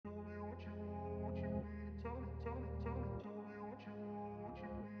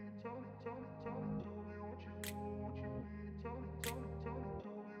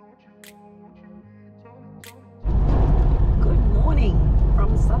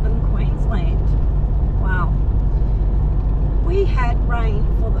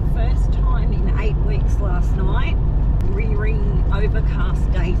last night. Dreary,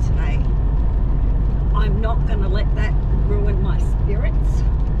 overcast day today. I'm not going to let that ruin my spirits.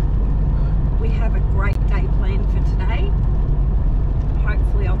 We have a great day planned for today.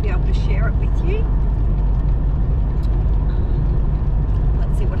 Hopefully I'll be able to share it with you.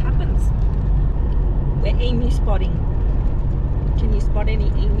 Let's see what happens. We're emu spotting. Can you spot any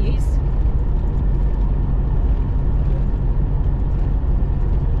emus?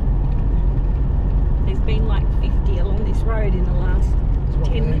 There's been like 50 along this road in the last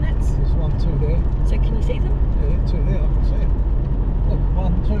 10 minutes. There's 1, 2 there. So can you see them? Yeah, 2 there, I can see them. Look,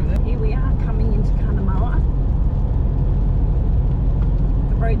 1, 2 there. Here we are coming into Cunnamulla.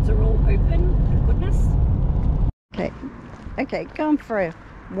 The roads are all open, thank goodness. Okay, going for a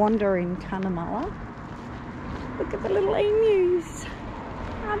wander in Cunnamulla. Look at the little emus.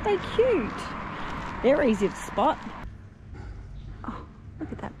 Aren't they cute? They're easy to spot. Oh,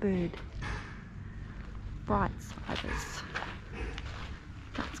 look at that bird. Bright spiders.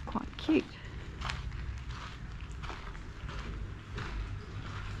 That's quite cute.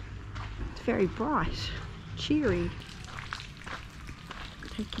 It's very bright, cheery.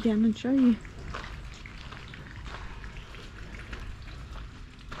 Take you down and show you.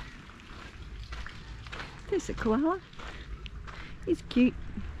 There's a koala. He's cute.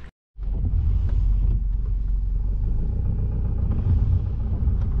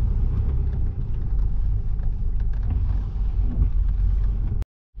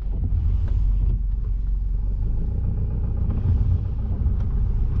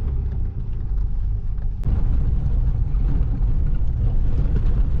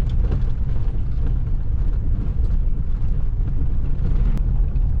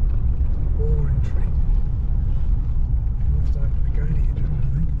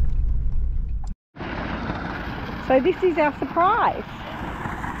 So this is our surprise.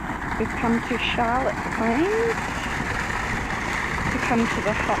 We've come to Charlotte Plains to come to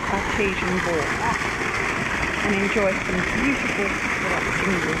the hot artesian water and enjoy some beautiful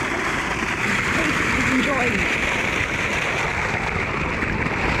relaxing water. He's enjoying it.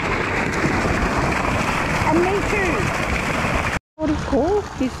 And me too. What it's cool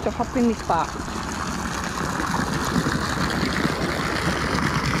is to hop in this bath.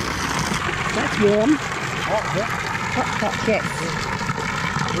 That's warm. Hot, yeah. Hot, yes.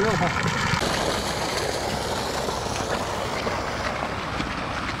 Yeah. Real hot.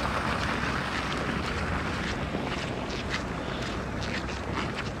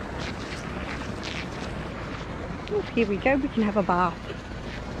 Oh, here we go, we can have a bath.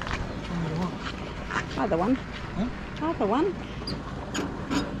 Either one. Huh? Either one.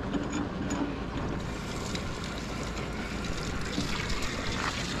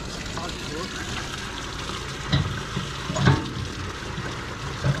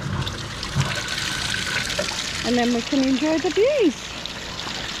 And then we can enjoy the views.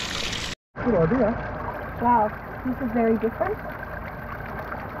 Good idea. Wow, this is very different.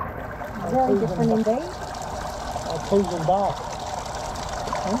 Very different indeed. Artesian bath.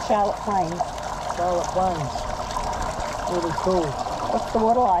 And Charlotte Plains. Charlotte Plains. Really cool. What's the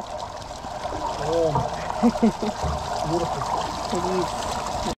water like? Warm. Beautiful. It is.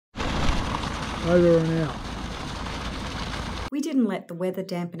 Over and out. We didn't let the weather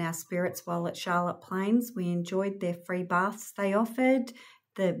dampen our spirits while at Charlotte Plains. We enjoyed their free baths they offered,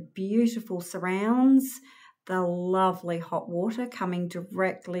 the beautiful surrounds, the lovely hot water coming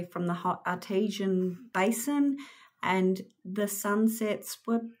directly from the hot artesian basin, and the sunsets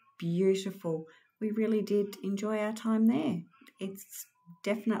were beautiful. We really did enjoy our time there. It's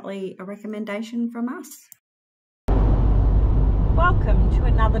definitely a recommendation from us. Welcome to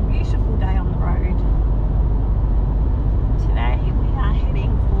another beautiful day on the road. Today we are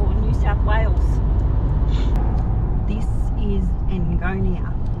heading for New South Wales. This is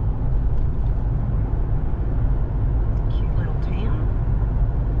Engonia. Cute little town.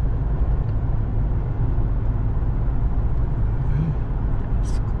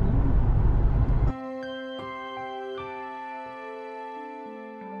 School.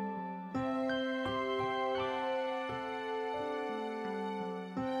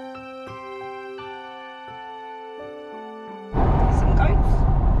 Some goats.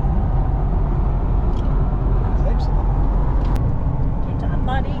 Heaps of them. Get done,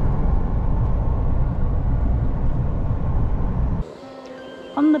 buddy.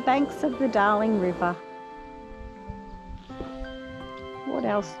 On the banks of the Darling River. What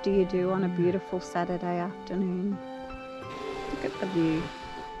else do you do on a beautiful Saturday afternoon? Look at the view.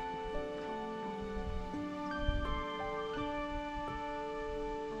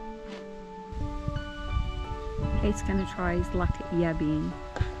 He's going to try his luck at yabbing.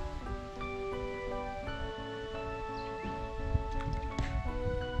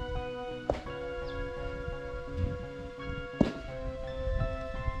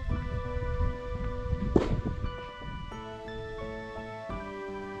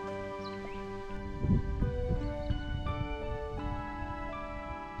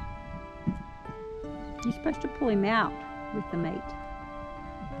 You're supposed to pull him out with the meat. That's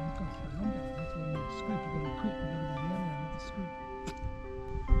when you scoop, you've got to be quick, you've got to be down there with the scoop.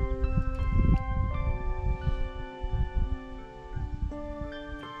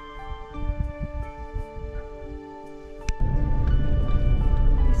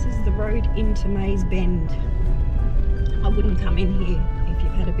 This is the road into Mays Bend. I wouldn't come in here if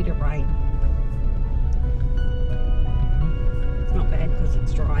you've had a bit of rain. It's not bad because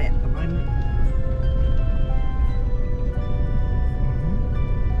it's dry at the moment.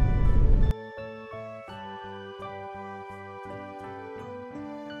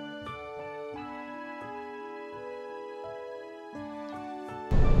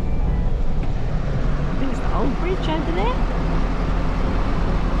 There's the old bridge over there.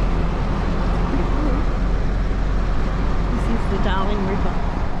 This is the Darling River.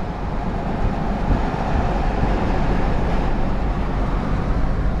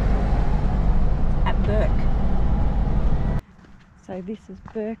 At Burke. So this is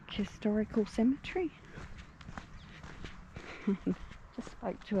Burke Historical Cemetery. Just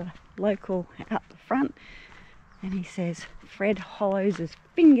spoke to a local out the front and he says Fred Hollows'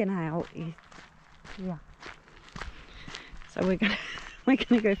 fingernail is here. So we're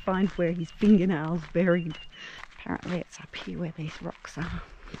gonna go find where his fingernail's buried. Apparently it's up here where these rocks are.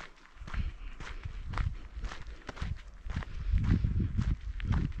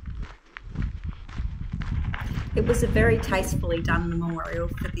 It was a very tastefully done memorial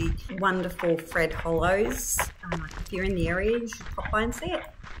for the wonderful Fred Hollows. If you're in the area, you should pop by and see it.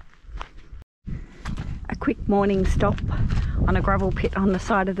 A quick morning stop on a gravel pit on the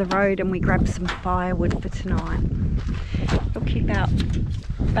side of the road, and we grabbed some firewood for tonight. It'll keep our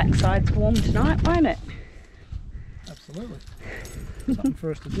backsides warm tonight, won't it? Absolutely. Something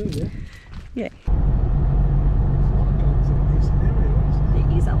for us to do, yeah? Yeah. There's a lot of goats in this area, isn't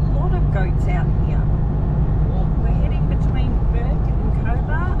There is a lot of goats out here. We're heading between Burke and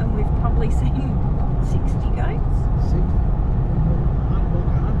Cobar, and we've probably seen 60 goats. 60?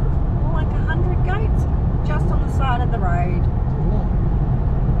 More like 100 goats just on the side of the road.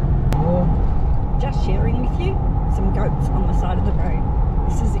 Just sharing with you some goats on the side of the road.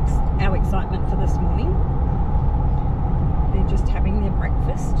 This is our excitement for this morning. They're just having their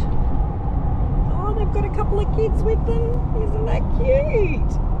breakfast. Oh, they've got a couple of kids with them. Isn't that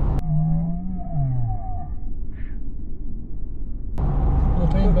cute?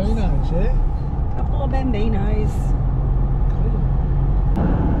 Bambinos, yeah? Couple of bambinos.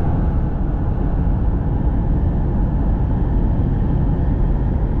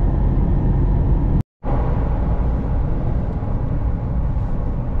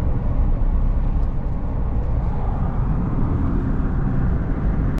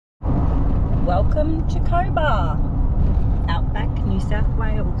 Welcome to Cobar, Outback, New South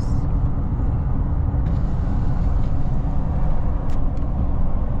Wales.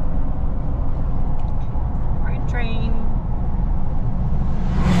 Road train.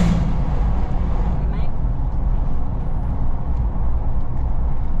 Hey, mate.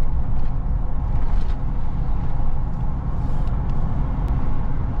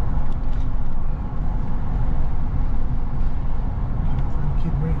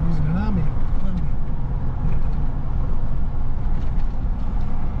 Kid using an army.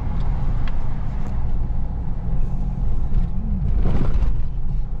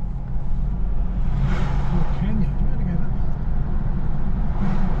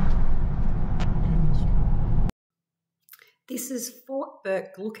 This is Fort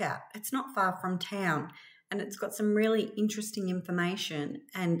Burke Lookout. It's not far from town and it's got some really interesting information,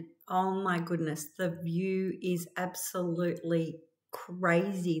 and oh my goodness, the view is absolutely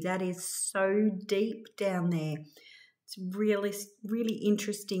crazy. That is so deep down there. It's really, really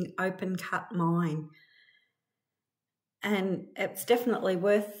interesting open cut mine, and it's definitely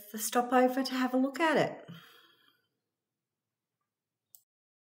worth the stopover to have a look at it.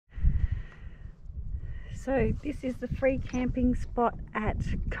 So this is the free camping spot at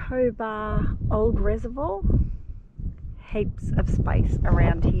Cobar Old Reservoir. Heaps of space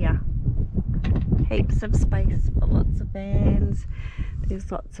around here. Heaps of space for lots of vans.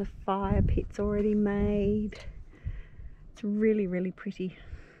 There's lots of fire pits already made. It's really, really pretty.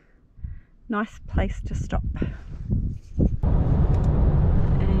 Nice place to stop.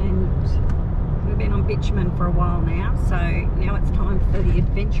 And we've been on bitumen for a while now, so now it's time for the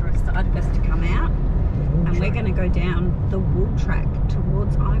adventurous side of us to come out. And we're going to go down the wool track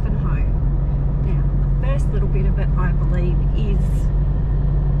towards Ivanhoe. Now, the first little bit of it, I believe, is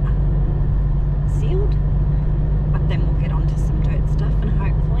sealed, but then we'll get onto some dirt stuff and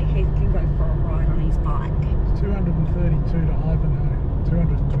hopefully he can go for a ride on his bike. It's 232 to Ivanhoe,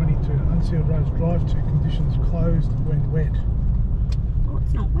 222 to Unsealed Roads drive to conditions closed when wet. Oh,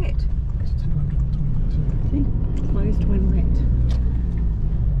 it's not wet. It's 222. See? Closed when wet.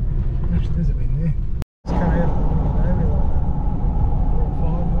 Actually, there's a bin there. It's coming out of the area like that. We're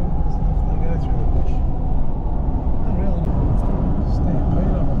fine, there's stuff they go through the bush. Unreal.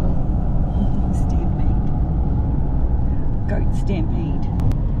 Stampede of them. Stampede. Goat stampede.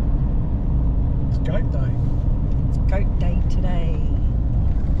 It's goat day. It's goat day today.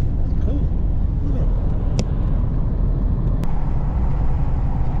 It's cool. Look at it.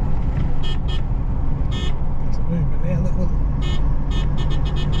 It's a movement now, look.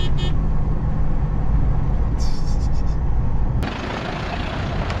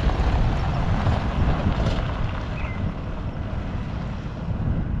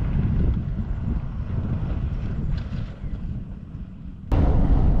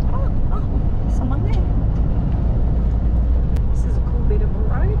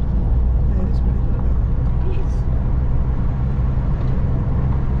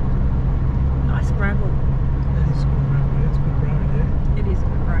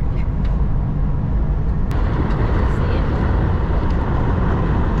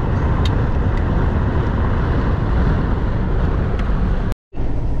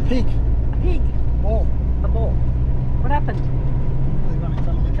 Pig. A pig. Ball. A ball. What happened? Well, he ran in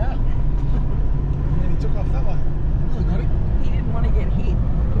front of the car. And then he took off that way. Well, I got him. He didn't want to get hit.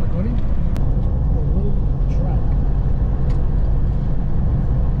 Could have got him. The wall track.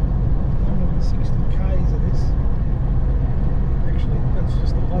 160 k's of this. Actually, that's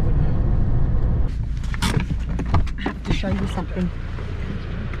just 11 now. I have to show you something.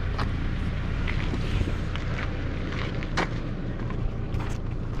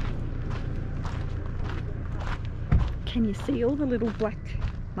 Can you see all the little black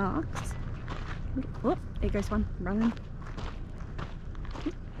marks? Oh, there goes one running.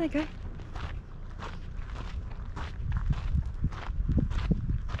 There you go.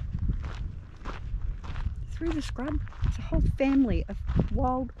 Through the scrub, it's a whole family of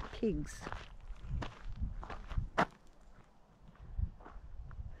wild pigs.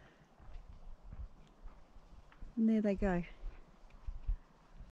 And there they go.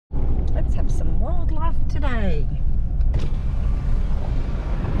 Let's have some wildlife today.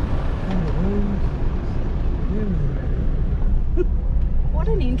 What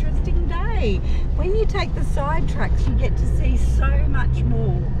an interesting day. When you take the side tracks, you get to see so much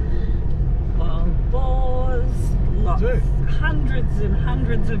more. Wild boars, hundreds and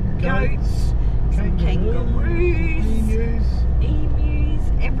hundreds of goats, some kangaroos,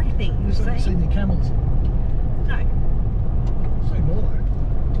 emus, everything. You just haven't seen the camels. No. Seen more though.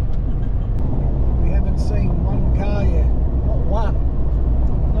 We haven't seen one car yet. Not one.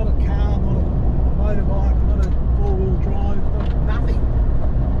 Not a car, not a motorbike, not a four-wheel drive, nothing.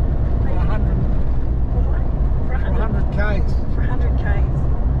 For 100 k's. For 100 k's.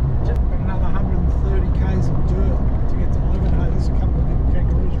 Just got another 130 k's of dirt to get to Ivanhoe. There's a couple of big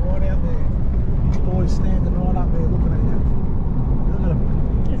kangaroos right out there. These boys standing right up there looking at you. Look at them.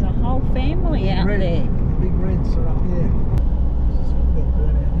 There's a whole family out there. The big reds are up there. There's a bit of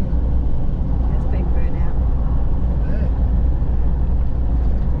burn out here. It's been burnt out. Yeah.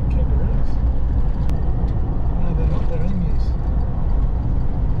 Kangaroos. No, they're not. They're emus.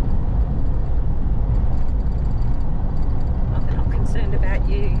 Oh, they're not concerned about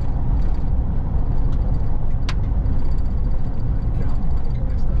you.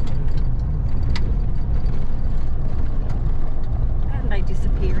 And they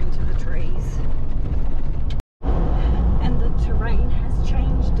disappear into the trees. And the terrain has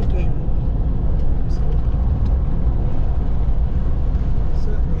changed again.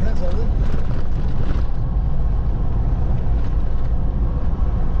 Certainly has, I think.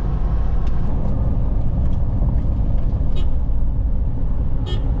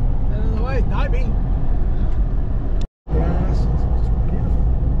 Out of the way, Nobby. Grass, it's beautiful.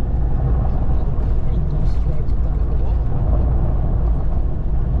 One of the nicest roads I've done for a while.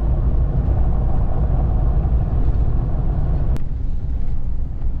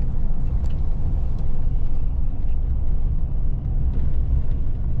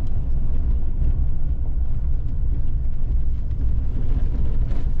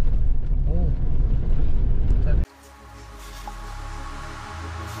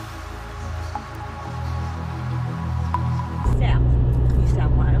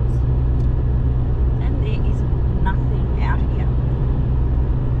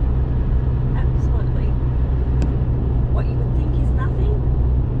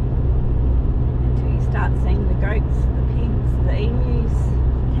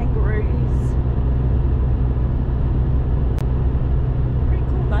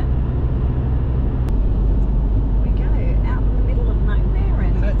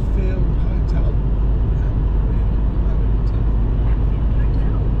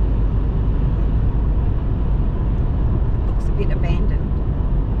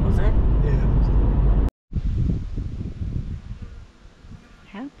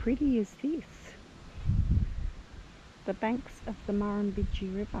 pretty is this? The banks of the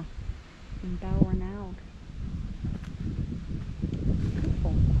Murrumbidgee River in Balranald.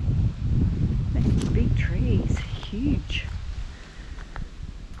 Beautiful. These big trees, huge.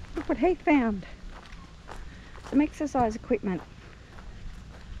 Look what he found. Some exercise equipment.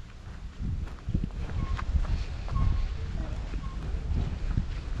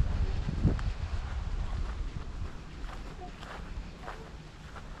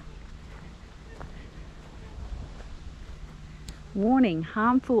 Warning,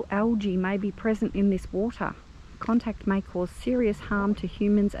 harmful algae may be present in this water. Contact may cause serious harm to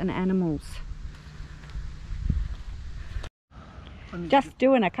humans and animals. Just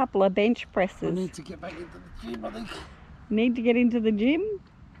doing a couple of bench presses. I need to get back into the gym, I think. Need to get into the gym?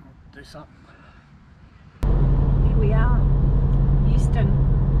 I'll do something. Here we are, Houston.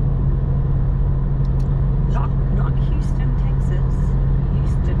 Not Houston, Texas.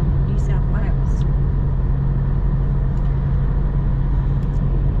 Houston, New South Wales.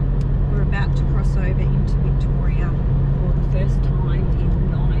 We're about to cross over into Victoria for the first time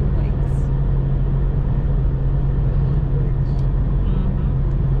in 9 weeks.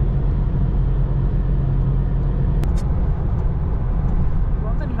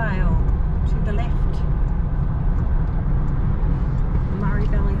 Robinvale to the left. Murray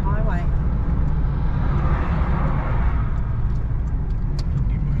Valley Highway.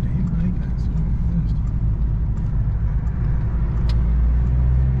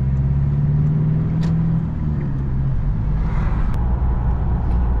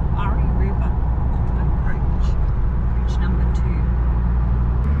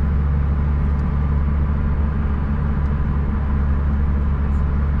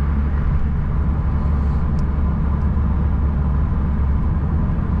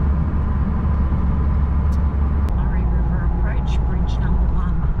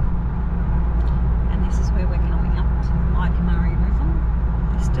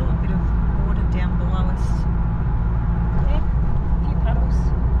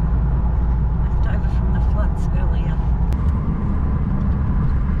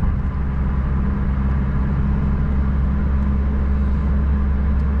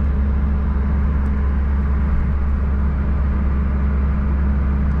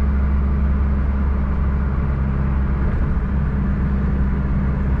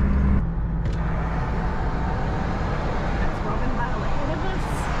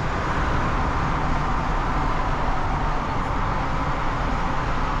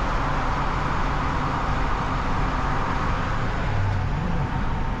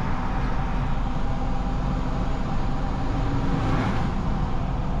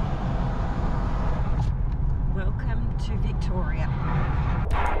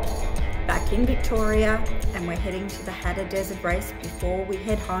 Back in Victoria, and we're heading to the Hattah Desert Race before we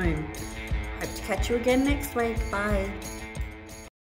head home. Hope to catch you again next week. Bye.